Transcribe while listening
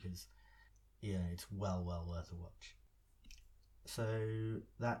Yeah, it's well worth a watch. So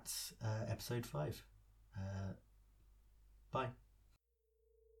that's episode 5. Uh, Bye.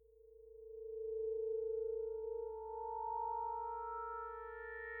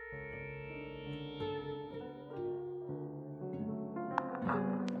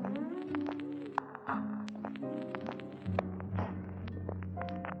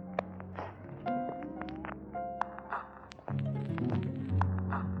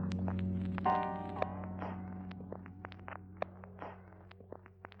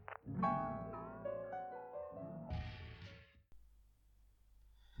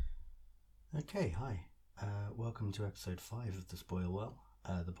 Okay, hi. Welcome to episode 5 of The Spoil Well,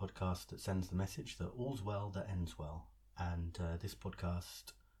 the podcast that sends the message that all's well that ends well. And this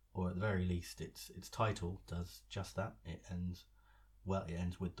podcast, or at the very least, its title does just that. It ends well. It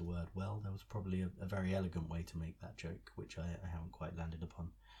ends with the word well. There was probably a very elegant way to make that joke, which I haven't quite landed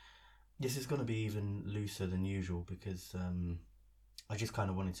upon. This is going to be even looser than usual because I just kind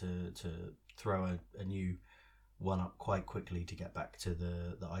of wanted to throw a new one up quite quickly to get back to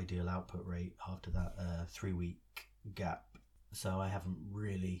the ideal output rate after that 3-week gap. So I haven't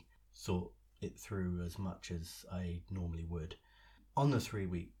really thought it through as much as I normally would. On the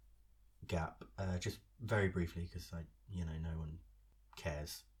 3-week gap, just very briefly, because no one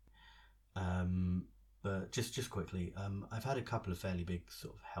cares. But just quickly, I've had a couple of fairly big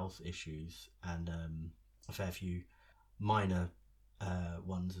sort of health issues and a fair few minor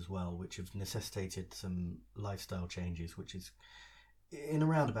ones as well, which have necessitated some lifestyle changes, which is, in a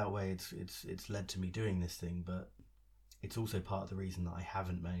roundabout way, it's led to me doing this thing, but it's also part of the reason that I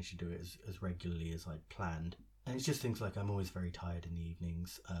haven't managed to do it as regularly as I'd planned. And it's just things like I'm always very tired in the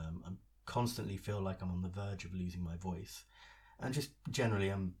evenings. I constantly feel like I'm on the verge of losing my voice, and just generally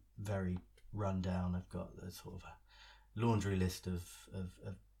I'm very run down. I've got a sort of a laundry list of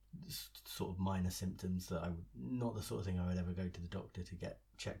sort of minor symptoms that I would not the sort of thing I would ever go to the doctor to get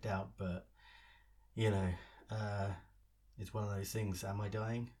checked out, but it's one of those things. Am I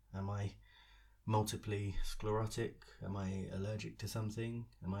dying? Am I multiply sclerotic? Am I allergic to something?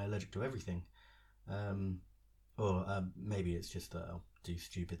 Am I allergic to everything? Or maybe it's just that I'll do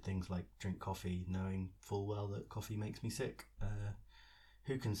stupid things like drink coffee knowing full well that coffee makes me sick.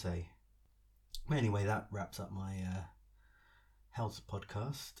 Who can say? Anyway, that wraps up my health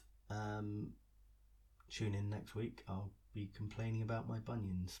podcast. Tune in next week. I'll be complaining about my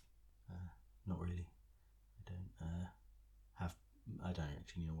bunions. Not really. I don't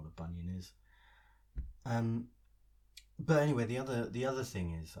actually know what a bunion is. But anyway, the other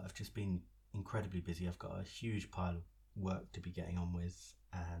thing is I've just been incredibly busy. I've got a huge pile of work to be getting on with,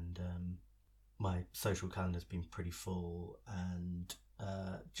 and my social calendar's been pretty full, and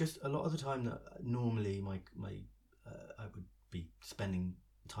just a lot of the time that normally I would be spending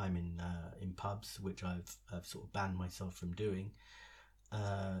time in pubs, which I've sort of banned myself from doing.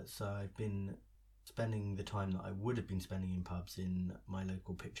 So I've been spending the time that I would have been spending in pubs in my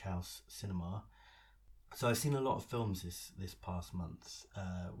local Pitch House cinema. So I've seen a lot of films this past month,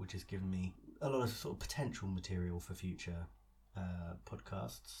 which has given me a lot of sort of potential material for future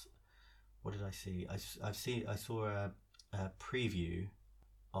podcasts. What did I see? I saw a preview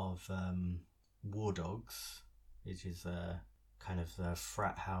of War Dogs, which is a kind of a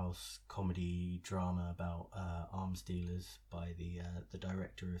frat house comedy drama about arms dealers by the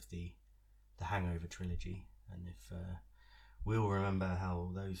director of the Hangover trilogy. And if we all remember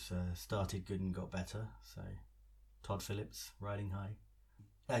how those started good and got better, so Todd Phillips, Riding High.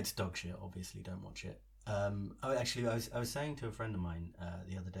 It's dog shit, obviously, don't watch it. I was saying to a friend of mine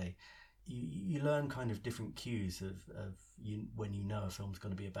the other day, you learn kind of different cues of you when you know a film's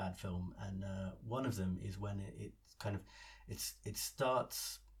going to be a bad film, and one of them is when it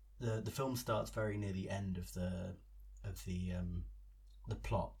starts, the film starts very near the end of the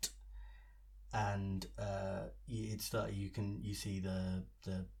plot, and you see the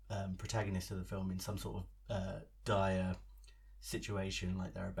protagonist of the film in some sort of dire situation,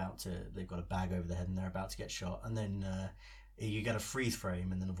 like they've got a bag over their head and they're about to get shot, and then you get a freeze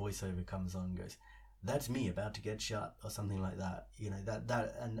frame, and then a voiceover comes on and goes, "That's me about to get shot," or something like that.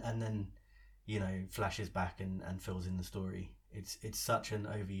 And then flashes back and fills in the story. It's such an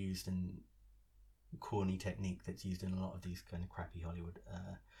overused and corny technique that's used in a lot of these kind of crappy Hollywood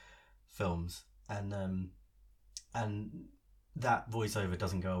films, and that voiceover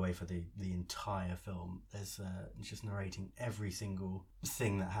doesn't go away for the entire film. There's just narrating every single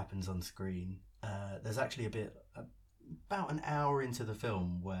thing that happens on screen. There's actually about an hour into the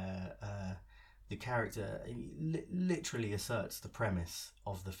film where the character literally asserts the premise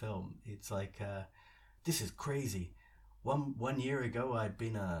of the film. It's like, this is crazy. One year ago, I'd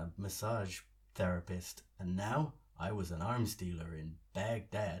been a massage therapist, and now I was an arms dealer in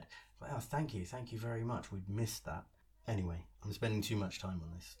Baghdad. Wow, thank you very much. We'd missed that. Anyway, I'm spending too much time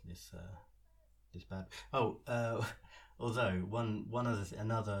on this bad. Oh, although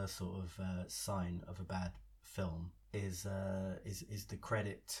another sort of sign of a bad film is the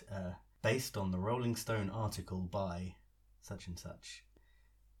credit based on the Rolling Stone article by such and such.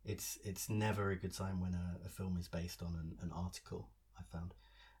 It's never a good sign when a film is based on an article, I found.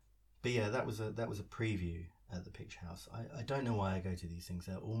 But yeah, that was a preview at the Picture House. I don't know why I go to these things.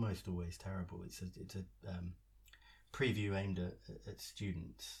 They're almost always terrible. It's a preview aimed at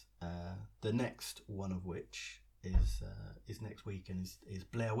students. The next one of which is next week, and is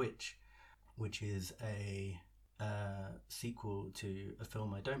Blair Witch, which is a sequel to a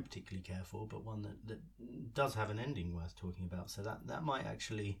film I don't particularly care for, but one that does have an ending worth talking about. So that might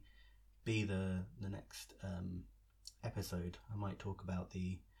actually be the next episode. I might talk about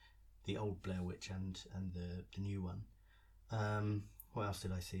the old Blair Witch and the new one. What else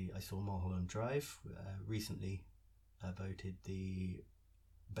did I see? I saw Mulholland Drive, recently voted the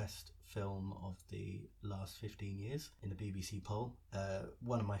best film of the last 15 years in a BBC poll.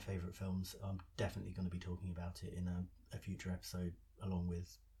 One of my favourite films. I'm definitely going to be talking about it in a future episode, along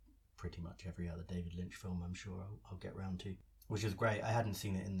with pretty much every other David Lynch film I'm sure I'll get round to, which is great. I hadn't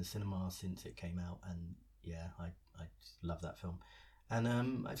seen it in the cinema since it came out, and yeah, I just love that film. And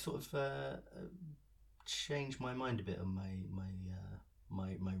I've sort of changed my mind a bit on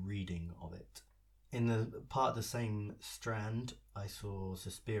my reading of it. In the same strand, I saw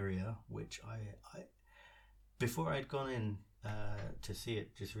Suspiria, which I before I'd gone in to see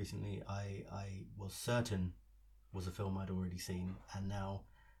it just recently, I was certain was a film I'd already seen, and now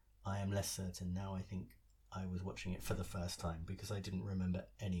I am less certain. Now I think I was watching it for the first time because I didn't remember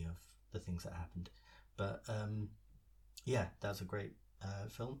any of the things that happened. But yeah, that's a great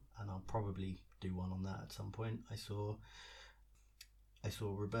film, and I'll probably do one on that at some point. I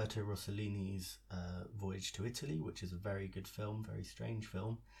saw Roberto Rossellini's Voyage to Italy, which is a very good film, very strange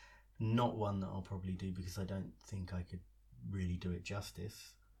film. Not one that I'll probably do because I don't think I could really do it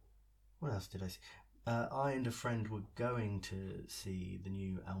justice. What else did I see? I and a friend were going to see the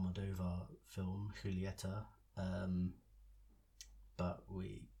new Almodovar film, Julieta, but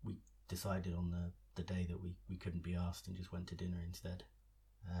we decided on the day that we couldn't be asked and just went to dinner instead.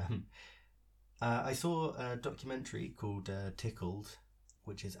 I saw a documentary called Tickled,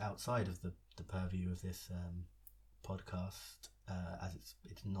 which is outside of the purview of this podcast, as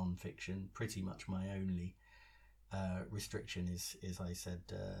it's non-fiction. Pretty much my only restriction is I said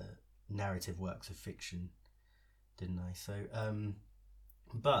narrative works of fiction, didn't I? So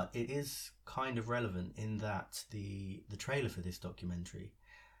but it is kind of relevant in that the trailer for this documentary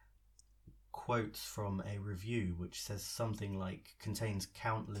quotes from a review which says something like contains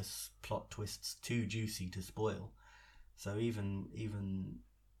countless plot twists too juicy to spoil. So even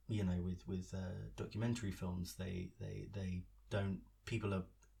with documentary films, they don't, people are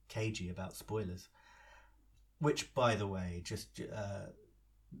cagey about spoilers. Which, by the way, just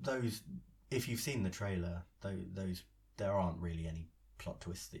those, if you've seen the trailer, those there aren't really any plot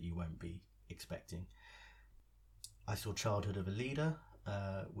twists that you won't be expecting. I saw Childhood of a Leader,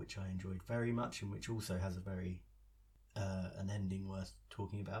 which I enjoyed very much, and which also has a very an ending worth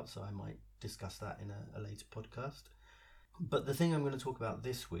talking about. So I might discuss that in a later podcast. But the thing I'm going to talk about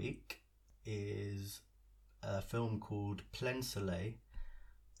this week is a film called Plein, Soleil,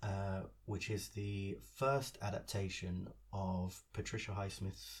 which is the first adaptation of Patricia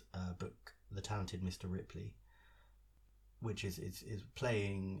Highsmith's book, The Talented Mr. Ripley, which is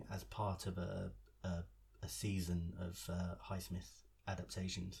playing as part of a season of Highsmith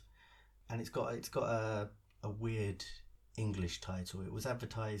adaptations, and it's got a weird English title. It was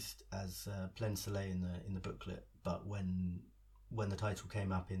advertised as Plein Soleil in the booklet, but when the title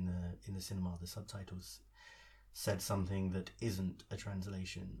came up in the cinema, the subtitles said something that isn't a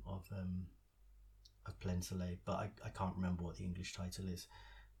translation of Plein Soleil, but I can't remember what the English title is.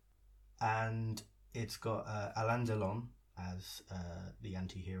 And it's got Alain Delon as the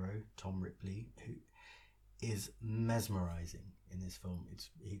anti-hero, Tom Ripley, who is mesmerising in this film.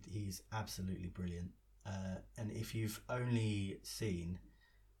 He's absolutely brilliant. And if you've only seen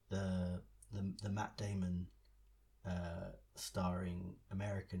the Matt Damon starring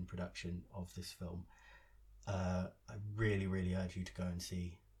American production of this film, I really, really urge you to go and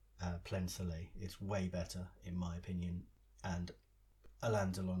see Plein Soleil. It's way better, in my opinion, and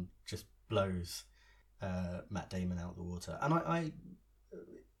Alain Delon just blows Matt Damon out the water. And I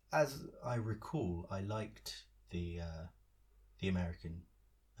as I recall, I liked the American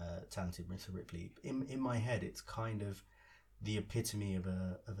Talented Mr. Ripley. In my head, it's kind of the epitome of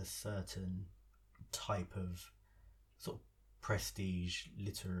a certain type of sort of prestige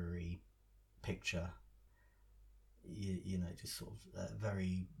literary picture. You know, just sort of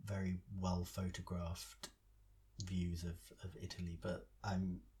very, very well photographed views of Italy. But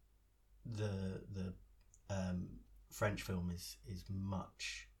the French film is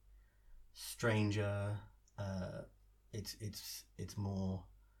much stranger. It's more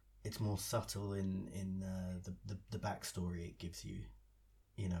subtle in the backstory it gives you.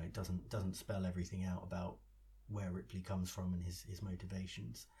 You know, it doesn't spell everything out about where Ripley comes from and his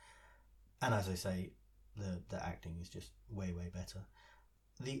motivations. And as I say, the acting is just way better.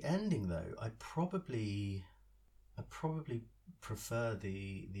 The ending, though, I probably prefer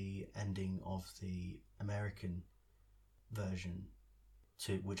the ending of the American version,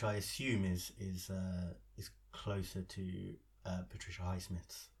 to which I assume is closer to Patricia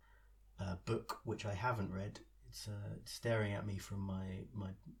Highsmith's book, which I haven't read. It's staring at me from my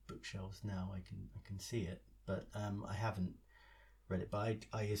bookshelves now. I can see it, but I haven't read it. But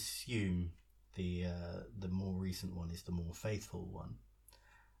I assume the more recent one is the more faithful one.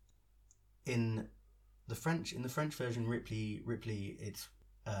 In the French version, Ripley it's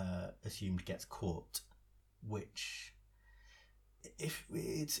assumed gets caught, which if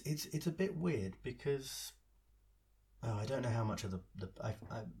it's a bit weird because I don't know how much of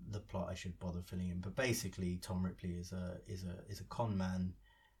the plot I should bother filling in, but basically Tom Ripley is a con man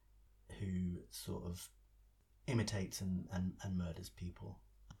who sort of imitates and murders people.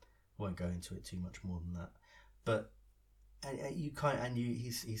 Won't go into it too much more than that, but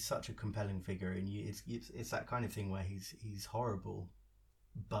he's such a compelling figure, and it's that kind of thing where he's horrible,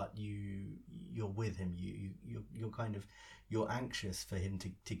 but you're with him. You're anxious for him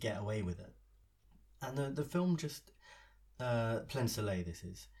to get away with it. And the film just Plein Soleil, this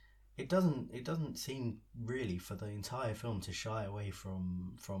is. It doesn't seem really for the entire film to shy away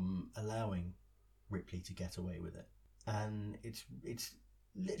from allowing Ripley to get away with it, and it's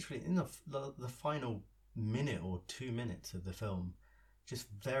literally in the final minute or 2 minutes of the film, just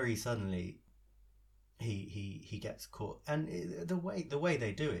very suddenly he gets caught, and the way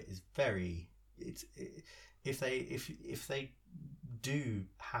they do it is very. If they do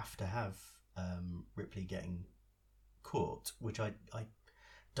have to have Ripley getting caught, which I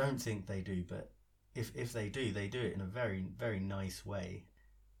don't think they do, but if they do, they do it in a very, very nice way,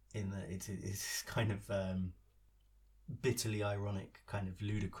 in that it's kind of bitterly ironic, kind of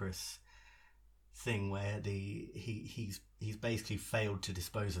ludicrous thing where he's basically failed to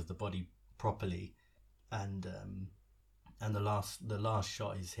dispose of the body properly, and the last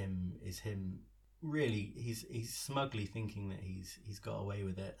shot is him really he's smugly thinking that he's got away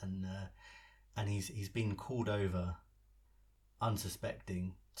with it, and he's been called over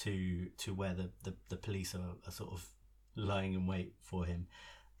unsuspecting to where the police are sort of lying in wait for him.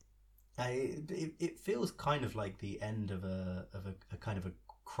 It feels kind of like the end of a kind of a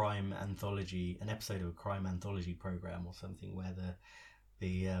crime anthology, an episode of a crime anthology program or something, where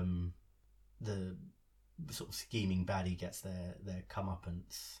the sort of scheming baddie gets their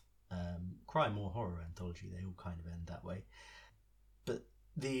comeuppance. Crime or horror anthology, they all kind of end that way. But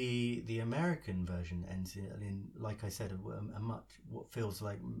the American version ends in, like I said, what feels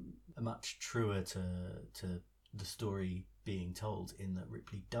like a much truer to the story being told, in that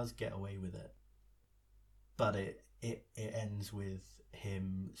Ripley does get away with it, but it ends with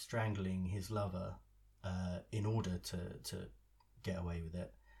him strangling his lover in order to get away with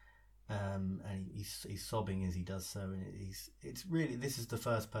it, and he's sobbing as he does so, and it's really, this is the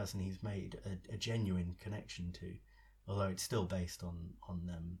first person he's made a genuine connection to, although it's still based on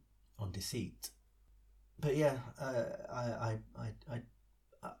deceit. But yeah, I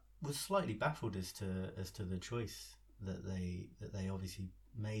was slightly baffled as to the choice that they obviously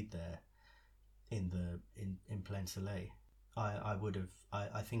made there in Plein Soleil.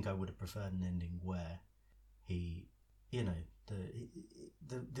 I think I would have preferred an ending where he, you know,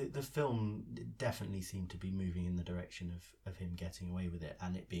 the film definitely seemed to be moving in the direction of him getting away with it,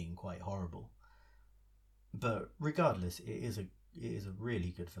 and it being quite horrible. But regardless, it is a really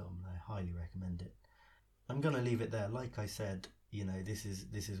good film. I highly recommend it. I'm gonna leave it there. Like I said, you know, this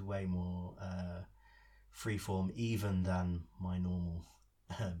is way more freeform even than my normal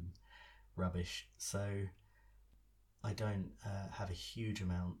rubbish. So I don't have a huge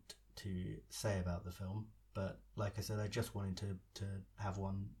amount to say about the film. But like I said, I just wanted to have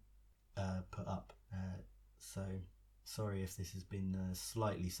one put up. So sorry if this has been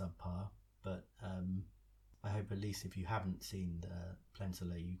slightly subpar, but I hope at least if you haven't seen Plein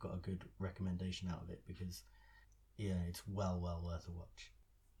Soleil, you've got a good recommendation out of it, because yeah, it's well worth a watch.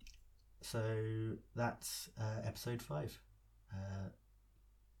 So that's episode 5.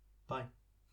 Bye.